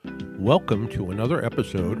Welcome to another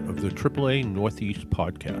episode of the AAA Northeast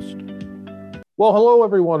podcast. Well, hello,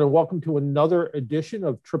 everyone, and welcome to another edition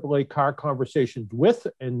of AAA Car Conversations with,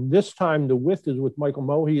 and this time the with is with Michael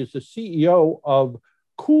Moe. He is the CEO of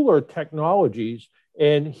KULR Technologies,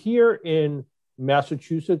 and here in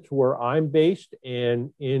Massachusetts, where I'm based,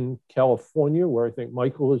 and in California, where I think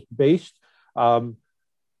Michael is based,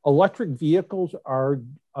 electric vehicles are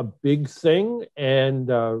a big thing. And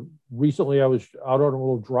recently I was out on a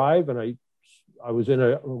little drive, and I was in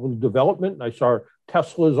a little development, and I saw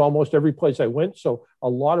Teslas almost every place I went. So a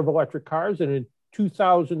lot of electric cars. And in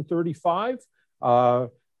 2035,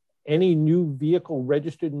 any new vehicle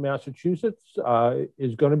registered in Massachusetts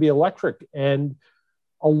is going to be electric. And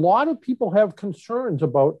a lot of people have concerns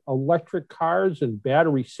about electric cars and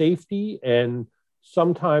battery safety. And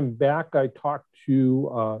sometime back, I talked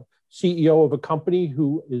to CEO of a company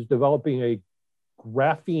who is developing a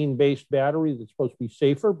graphene-based battery that's supposed to be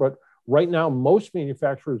safer. But right now, most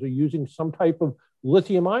manufacturers are using some type of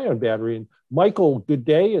lithium-ion battery. And Michael, good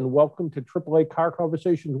day, and welcome to AAA Car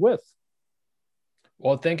Conversations with.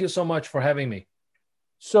 Well, thank you so much for having me.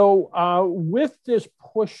 So with this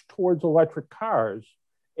push towards electric cars,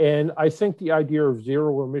 and I think the idea of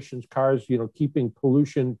zero emissions cars, keeping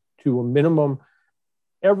pollution to a minimum,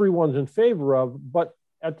 everyone's in favor of. But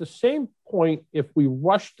at the same point, if we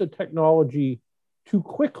rush the technology too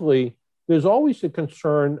quickly, there's always a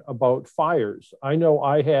concern about fires. I know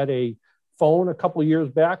I had a phone a couple of years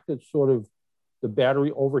back that sort of the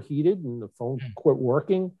battery overheated and the phone quit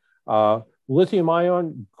working. Lithium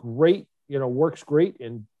ion, great, works great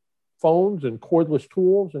in phones and cordless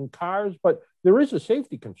tools and cars, but there is a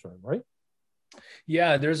safety concern, right?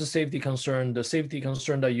 Yeah, there's a safety concern. The safety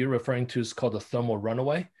concern that you're referring to is called the thermal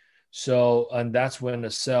runaway. So, and that's when the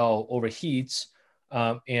cell overheats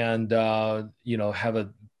and have a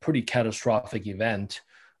pretty catastrophic event.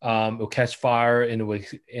 It will catch fire and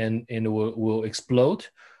it will explode.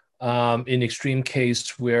 In extreme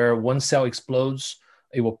case where one cell explodes,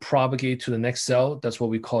 it will propagate to the next cell. That's what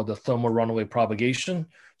we call the thermal runaway propagation.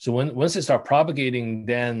 So once it starts propagating,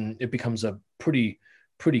 then it becomes a pretty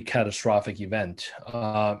catastrophic event,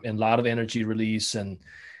 and a lot of energy release, and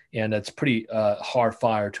it's pretty hard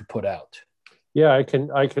fire to put out. Yeah, I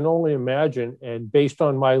can only imagine. And based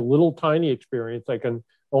on my little tiny experience, I can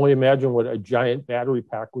only imagine what a giant battery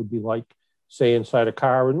pack would be like, say, inside a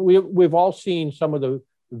car. And we've all seen some of the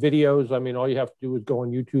videos. I mean, all you have to do is go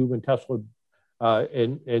on YouTube and Tesla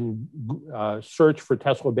and search for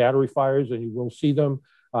Tesla battery fires, and you will see them.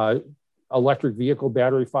 Electric vehicle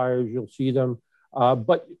battery fires, you'll see them.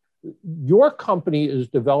 But your company is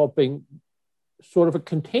developing sort of a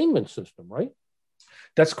containment system, right?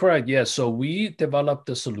 That's correct. Yeah. So we developed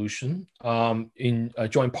the solution in a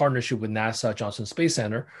joint partnership with NASA Johnson Space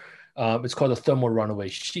Center. It's called a thermal runaway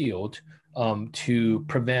shield to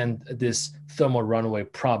prevent this thermal runaway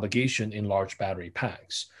propagation in large battery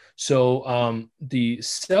packs. So the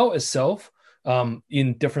cell itself,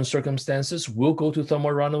 in different circumstances, will go to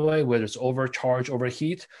thermal runaway, whether it's overcharge,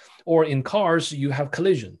 overheat, or in cars, you have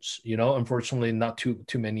collisions. Unfortunately, not too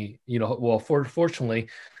many, fortunately,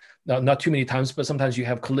 not too many times, but sometimes you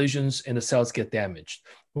have collisions and the cells get damaged.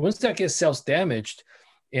 Once that gets cells damaged,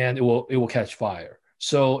 and it will catch fire.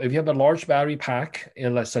 So if you have a large battery pack,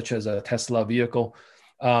 such as a Tesla vehicle,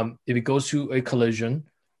 if it goes to a collision,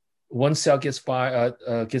 one cell gets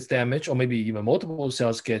damaged, or maybe even multiple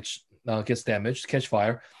cells gets damaged, catch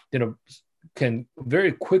fire, then it can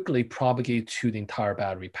very quickly propagate to the entire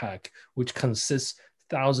battery pack, which consists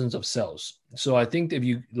thousands of cells. So I think if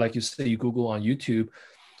you, like you say, you Google on YouTube,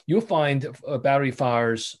 you'll find battery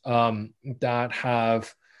fires that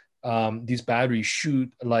have these batteries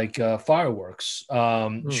shoot like fireworks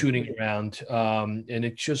shooting around, and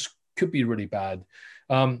it just could be really bad.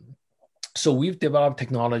 So we've developed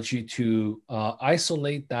technology to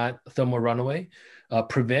isolate that thermal runaway,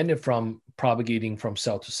 prevent it from propagating from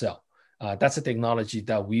cell to cell. That's a technology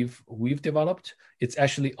that we've developed. It's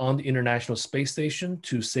actually on the International Space Station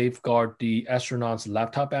to safeguard the astronauts'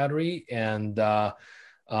 laptop battery and the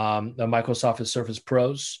Microsoft Surface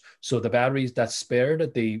Pros. So the batteries that's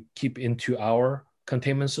spared, they keep into our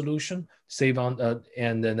containment solution, save on,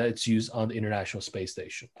 and then it's used on the International Space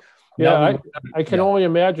Station. Yeah, I can only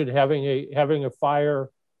imagine having a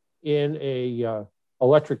fire in a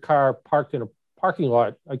electric car parked in a parking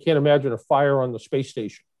lot. I can't imagine a fire on the space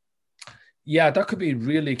station. Yeah, that could be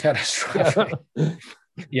really catastrophic.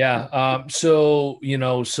 Yeah. So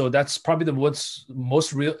that's probably the what's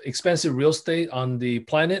most expensive real estate on the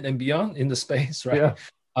planet and beyond in the space, right?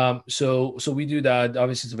 Yeah. So we do that.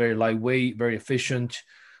 Obviously, it's very lightweight, very efficient.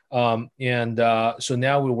 So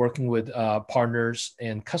now we're working with partners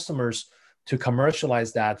and customers to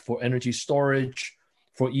commercialize that for energy storage,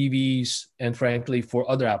 for EVs, and frankly, for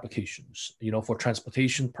other applications, for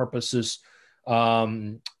transportation purposes.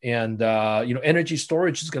 Energy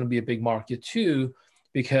storage is going to be a big market too,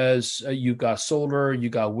 because you got solar, you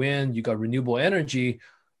got wind, you got renewable energy.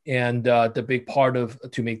 And the big part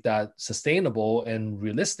to make that sustainable and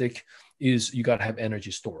realistic is you got to have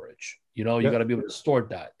energy storage. You got to be able to store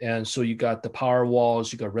that. And so you got the power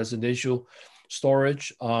walls, you got residential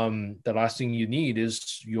storage. The last thing you need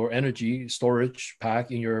is your energy storage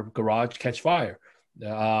pack in your garage catch fire.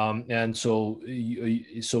 And so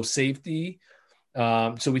safety.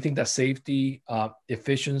 So we think that safety,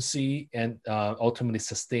 efficiency, and ultimately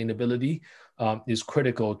sustainability is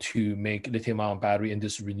critical to make lithium-ion battery in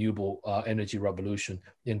this renewable energy revolution.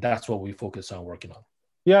 And that's what we focus on working on.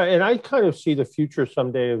 Yeah, and I kind of see the future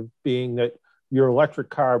someday of being that your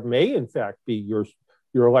electric car may, in fact, be your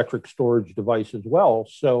electric storage device as well.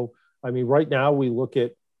 So, I mean, right now we look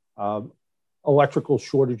at electrical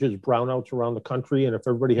shortages, brownouts around the country, and if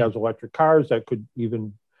everybody has electric cars, that could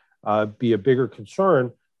even be a bigger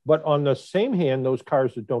concern. But on the same hand, those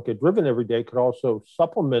cars that don't get driven every day could also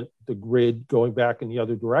supplement the grid going back in the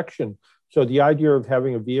other direction. So the idea of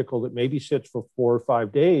having a vehicle that maybe sits for 4 or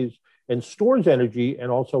 5 days and stores energy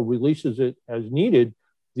and also releases it as needed,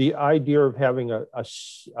 the idea of having a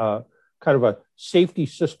kind of a safety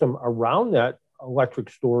system around that electric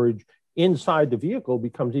storage inside the vehicle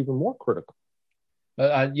becomes even more critical.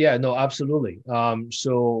 Yeah, no, absolutely.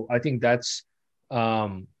 So I think that's,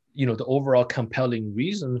 the overall compelling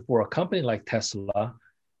reason for a company like Tesla,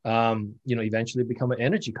 eventually become an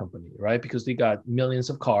energy company, right? Because they got millions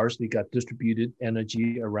of cars, they got distributed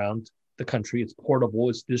energy around the country. It's portable,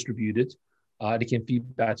 it's distributed. They can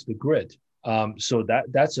feed back to the grid. So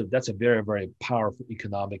that's a very, very powerful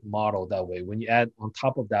economic model that way. When you add on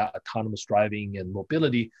top of that autonomous driving and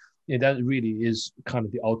mobility, that really is kind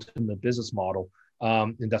of the ultimate business model.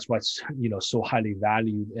 And that's why it's so highly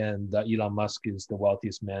valued. And Elon Musk is the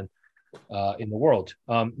wealthiest man in the world.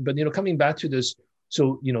 But coming back to this,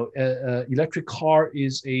 so electric car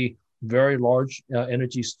is a very large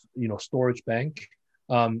energy storage bank.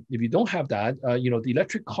 If you don't have that, the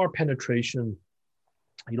electric car penetration,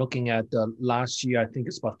 you're looking at last year, I think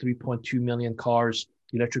it's about 3.2 million cars,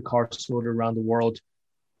 electric cars sold around the world.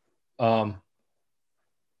 Hello?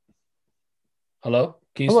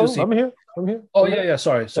 Can you still see? I'm here. Oh, yeah.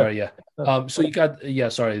 Sorry. Yeah. So you got,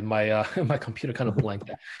 sorry, my my computer kind of blanked.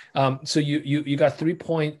 So you got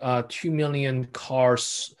 3.2 million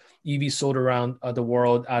cars, EV sold around the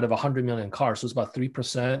world out of 100 million cars. So it's about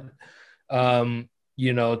 3%.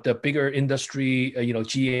 The bigger industry,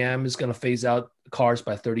 GM is going to phase out cars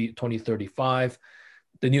by 2035.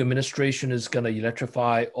 The new administration is going to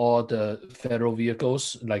electrify all the federal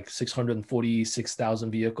vehicles, like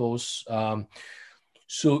 646,000 vehicles.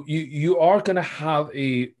 So you are going to have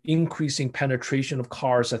a increasing penetration of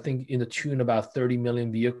cars, I think in the tune about 30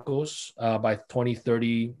 million vehicles by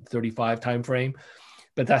 2030, 35 timeframe.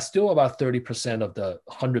 But that's still about 30% of the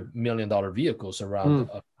 $100 million vehicles around,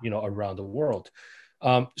 around the world.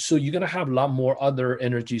 So you're going to have a lot more other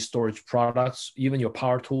energy storage products, even your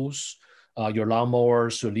power tools, your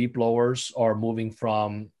lawnmowers, your leaf blowers are moving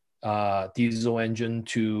from diesel engine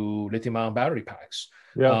to lithium-ion battery packs.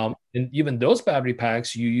 Yeah. And even those battery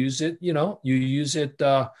packs, you use it 30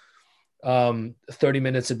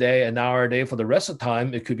 minutes a day, an hour a day. For the rest of the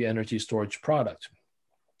time, it could be energy storage product.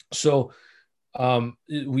 So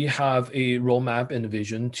we have a roadmap and a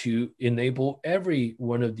vision to enable every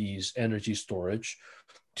one of these energy storage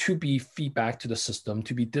to be feedback to the system,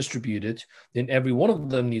 to be distributed. And every one of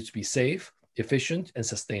them needs to be safe, efficient, and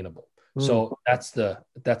sustainable. So that's what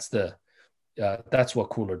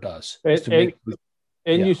KULR does.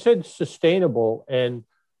 And you said sustainable. And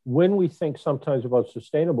when we think sometimes about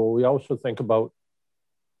sustainable, we also think about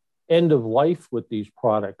end of life with these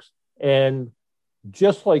products. And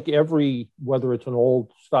just like whether it's an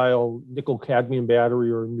old style nickel cadmium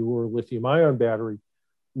battery or a newer lithium ion battery,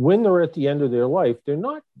 when they're at the end of their life, they're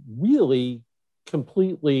not really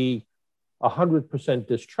completely 100%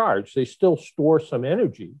 discharged. They still store some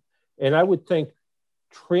energy. And I would think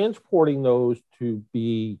transporting those to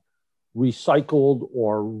be recycled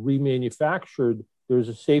or remanufactured, there's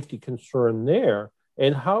a safety concern there.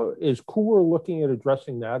 And how is KULR looking at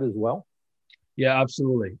addressing that as well? Yeah,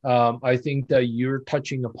 absolutely. I think that you're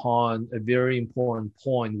touching upon a very important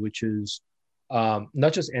point, which is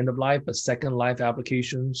not just end of life, but second life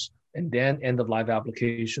applications, and then end of life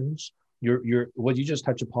applications. What you just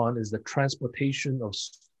touched upon is the transportation of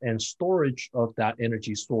and storage of that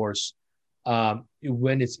energy source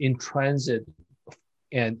when it's in transit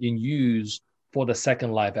and in use for the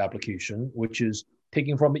second life application, which is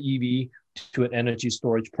taking from an EV to an energy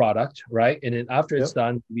storage product, right? And then after it's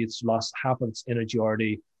done, maybe it's lost half of its energy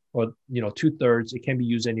already, or 2/3, it can't be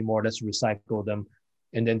used anymore. Let's recycle them,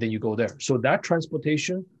 and then you go there. So that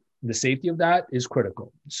transportation, the safety of that is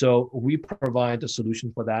critical. So we provide a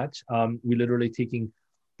solution for that. We literally taking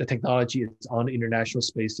the technology, it's on the International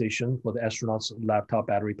Space Station for the astronauts' laptop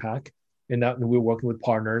battery pack. And we're working with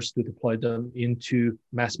partners to deploy them into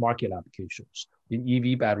mass market applications, in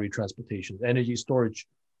EV battery transportation, energy storage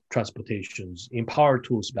transportations, in power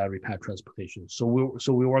tools battery pack transportation. So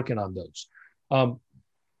we're working on those.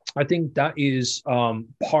 I think that is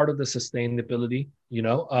part of the sustainability,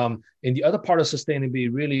 and the other part of sustainability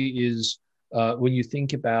really is when you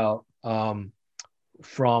think about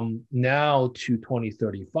from now to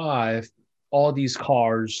 2035, all these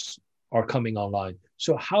cars are coming online.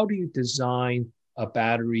 So how do you design a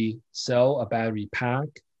battery cell, a battery pack,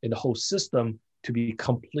 and the whole system to be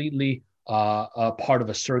completely a part of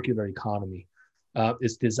a circular economy?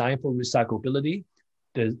 It's designed for recyclability,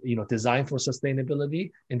 designed for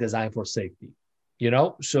sustainability, and designed for safety.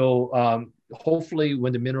 So hopefully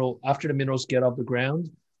after the minerals get off the ground,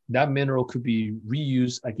 that mineral could be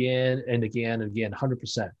reused again and again and again,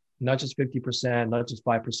 100%, not just 50%, not just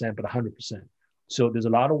 5%, but 100%. So there's a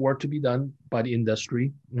lot of work to be done by the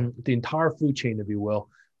industry, the entire food chain, if you will,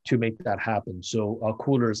 to make that happen. So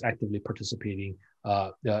KULR is actively participating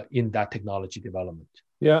in that technology development.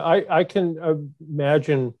 Yeah, I can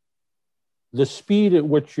imagine the speed at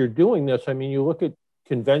which you're doing this. I mean, you look at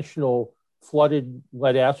conventional flooded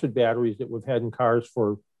lead acid batteries that we've had in cars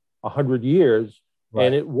for 100 years. Right.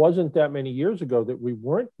 And it wasn't that many years ago that we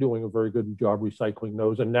weren't doing a very good job recycling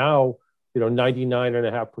those. And now,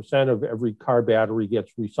 99.5% of every car battery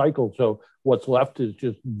gets recycled. So what's left is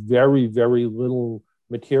just very, very little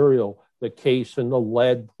material. The case and the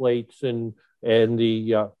lead plates and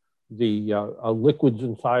the liquids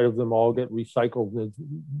inside of them all get recycled. There's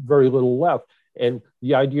very little left. And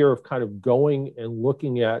the idea of kind of going and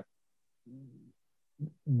looking at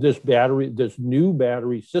this new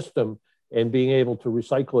battery system and being able to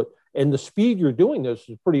recycle it, and the speed you're doing this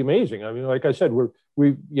is pretty amazing. I mean, like I said, we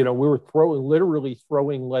were literally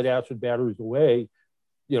throwing lead acid batteries away,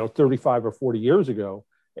 35 or 40 years ago,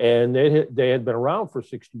 and they had been around for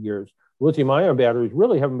 60 years. Lithium-ion batteries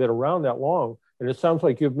really haven't been around that long, and it sounds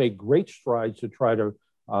like you've made great strides to try to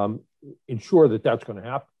ensure that that's going to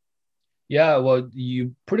happen. Yeah, well,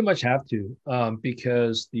 you pretty much have to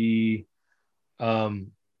because the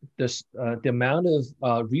amount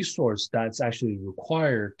of resource that's actually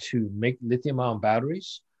required to make lithium-ion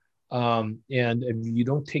batteries, and if you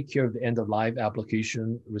don't take care of the end-of-life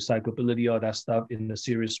application, recyclability, all that stuff in a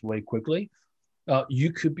serious way quickly,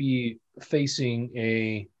 you could be facing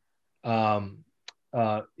a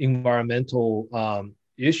environmental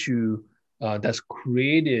issue that's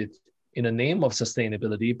created in the name of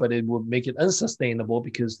sustainability, but it will make it unsustainable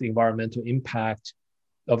because the environmental impact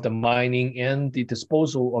of the mining and the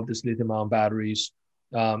disposal of this lithium-ion batteries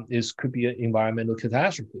could be an environmental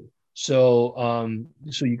catastrophe. So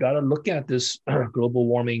you got to look at this global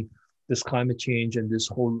warming, this climate change, and this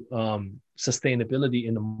whole sustainability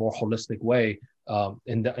in a more holistic way.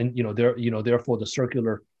 Therefore, the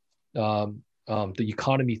circular, the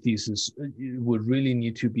economy thesis would really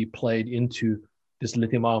need to be played into this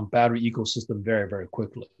lithium-ion battery ecosystem very, very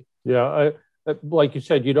quickly. Yeah, like you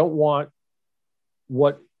said, you don't want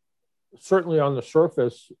what certainly on the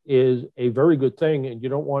surface is a very good thing, and you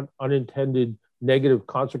don't want unintended negative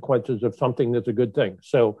consequences of something that's a good thing.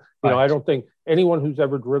 So, right. I don't think anyone who's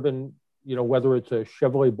ever driven, whether it's a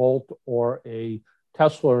Chevrolet Bolt or a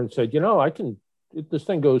Tesla and said, this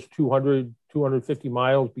thing goes 200, 250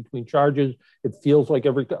 miles between charges. It feels like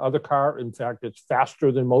every other car. In fact, it's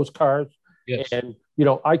faster than most cars. Yes. And,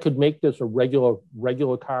 I could make this a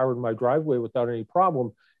regular car in my driveway without any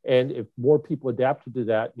problem. And if more people adapted to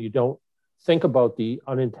that, and you don't think about the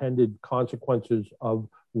unintended consequences of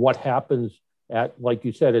what happens at, like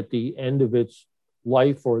you said, at the end of its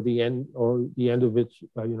life, or the end of its,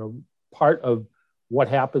 part of what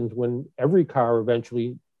happens when every car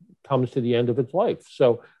eventually comes to the end of its life.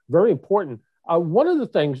 So very important. One of the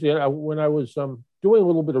things, when I was doing a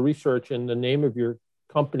little bit of research in the name of your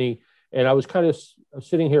company, and I was kind of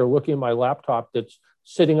sitting here looking at my laptop that's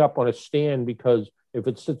sitting up on a stand, because if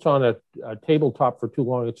it sits on a tabletop for too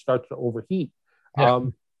long, it starts to overheat. Yeah.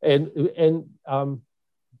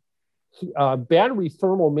 Battery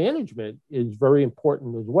thermal management is very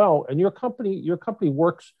important as well. And your company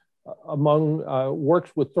works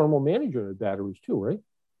with thermal management of batteries too, right?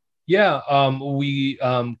 Yeah, we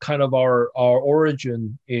kind of our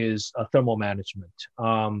origin is thermal management,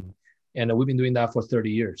 and we've been doing that for 30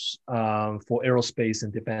 years for aerospace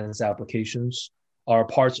and defense applications. Our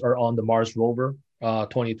parts are on the Mars rover,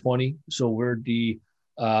 2020. So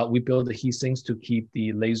we build the heat sinks to keep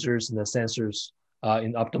the lasers and the sensors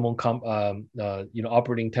in optimal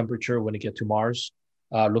operating temperature when they get to Mars,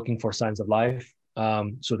 looking for signs of life.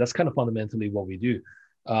 So that's kind of fundamentally what we do.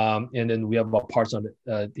 And then we have parts on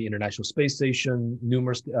the International Space Station,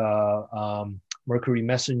 numerous Mercury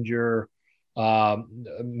Messenger,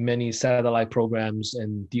 many satellite programs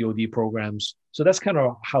and DoD programs. So that's kind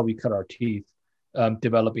of how we cut our teeth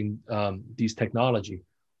developing these technology.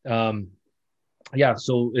 Yeah,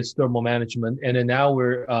 so it's thermal management, and then now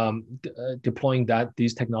we're deploying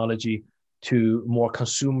these technology to more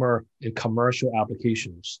consumer and commercial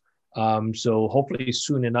applications. So hopefully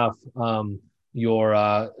soon enough, your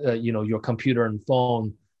computer and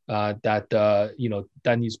phone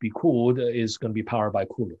that needs to be cooled is going to be powered by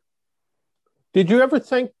KULR. Did you ever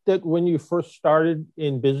think that when you first started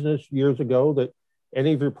in business years ago that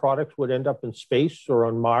any of your products would end up in space or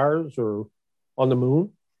on Mars or on the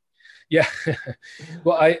moon? Yeah,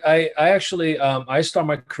 well, I actually I started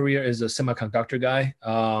my career as a semiconductor guy.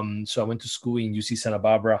 So I went to school in UC Santa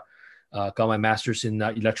Barbara, got my master's in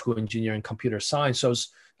electrical engineering, computer science. So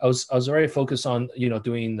I was very focused on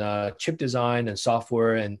doing chip design and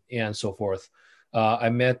software and so forth. I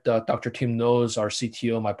met Dr. Tim Knowles, our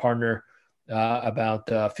CTO, my partner, about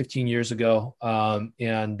 15 years ago,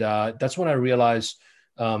 and that's when I realized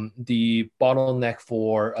the bottleneck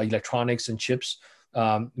for electronics and chips.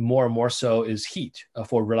 More and more so is heat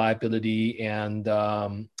for reliability and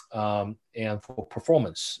for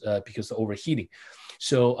performance because of overheating.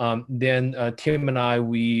 So then Tim and I,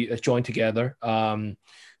 we joined together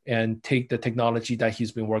and take the technology that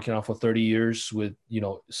he's been working on for 30 years with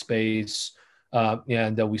space,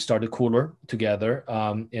 and we started KULR together,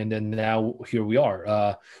 and then now here we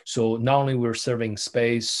are. So not only we're serving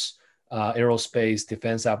space, aerospace,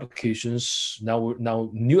 defense applications, now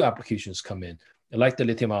new applications come in, like the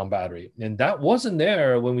lithium-ion battery. And that wasn't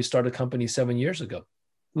there when we started the company 7 years ago.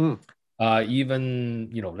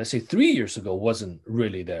 Even, let's say 3 years ago wasn't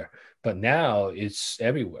really there, but now it's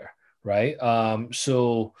everywhere, right?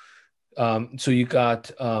 So you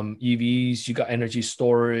got EVs, you got energy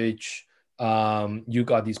storage, you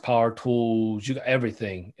got these power tools, you got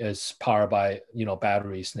everything is powered by,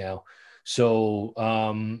 batteries now. So,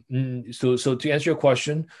 so to answer your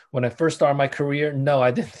question, when I first started my career, no,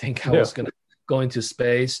 I didn't think I was going to go into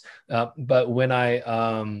space. But when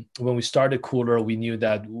we started KULR, we knew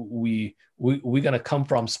that we're going to come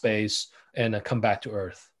from space and come back to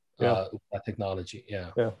Earth with that technology.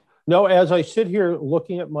 Yeah. No, as I sit here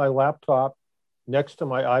looking at my laptop next to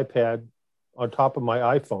my iPad on top of my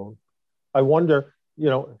iPhone, I wonder,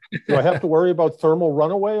 do I have to worry about thermal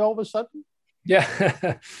runaway all of a sudden? Yeah.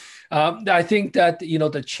 I think that,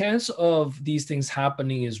 the chance of these things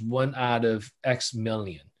happening is 1 out of X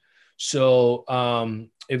million. So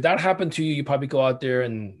if that happened to you, you probably go out there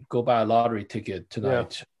and go buy a lottery ticket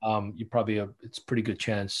tonight. You probably it's a pretty good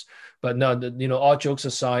chance. But no, all jokes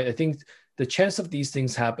aside, I think the chance of these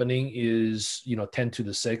things happening is 10 to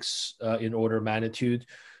the 6 in order of magnitude.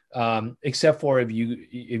 Except for if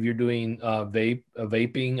you're doing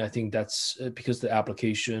vaping, I think that's because the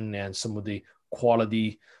application and some of the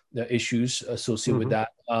quality issues associated with that.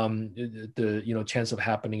 The chance of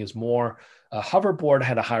happening is more. Hoverboard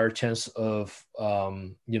had a higher chance of,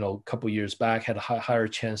 a couple of years back, had a higher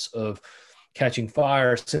chance of catching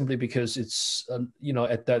fire simply because it's,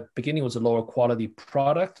 at that beginning was a lower quality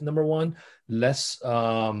product, number one, less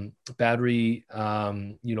battery,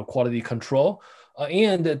 quality control.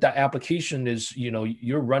 And the application is,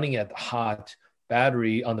 you're running at hot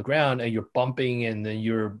battery on the ground and you're bumping and then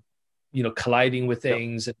you're, colliding with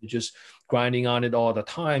things and just grinding on it all the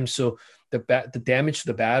time. So the damage to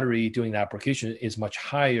the battery during the application is much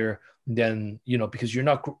higher than, because you're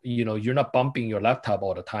not bumping your laptop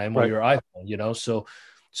all the time or your iPhone, so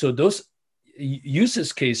those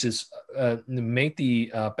uses cases make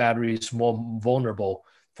the batteries more vulnerable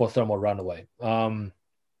for thermal runaway.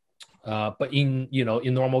 But in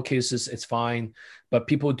normal cases, it's fine. But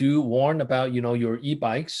people do warn about, your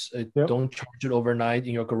e-bikes. Don't charge it overnight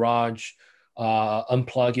in your garage.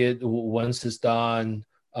 Unplug it once it's done.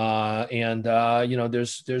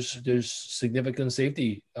 There's significant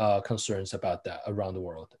safety concerns about that around the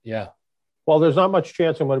world. Yeah. Well, there's not much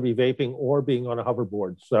chance I'm going to be vaping or being on a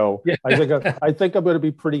hoverboard. So I think I'm going to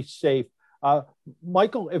be pretty safe.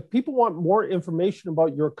 Michael, if people want more information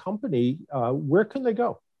about your company, where can they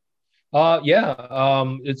go?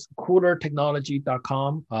 It's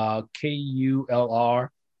KULRtechnology.com, KULR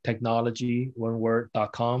technology, one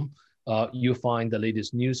word.com. You find the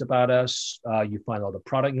latest news about us. You find all the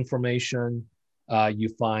product information. You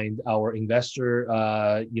find our investor,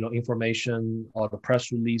 information, all the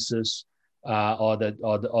press releases, all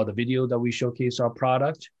the video that we showcase our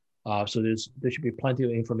product. So there should be plenty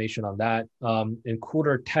of information on that. In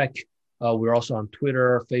KULR Tech, we're also on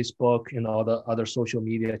Twitter, Facebook, and all the other social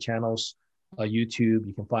media channels. YouTube,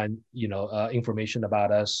 you can find information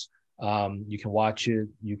about us. You can watch it.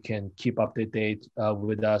 You can keep up to date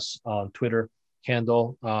with us on Twitter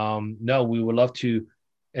handle. No, we would love to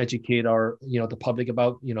educate the public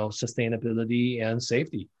about sustainability and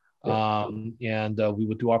safety, and we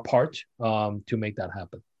would do our part to make that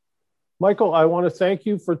happen. Michael, I want to thank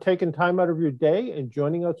you for taking time out of your day and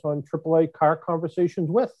joining us on AAA Car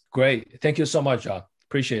Conversations with. Great. Thank you so much, John.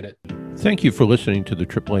 Appreciate it. Thank you for listening to the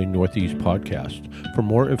AAA Northeast podcast. For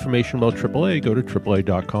more information about AAA, go to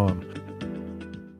AAA.com.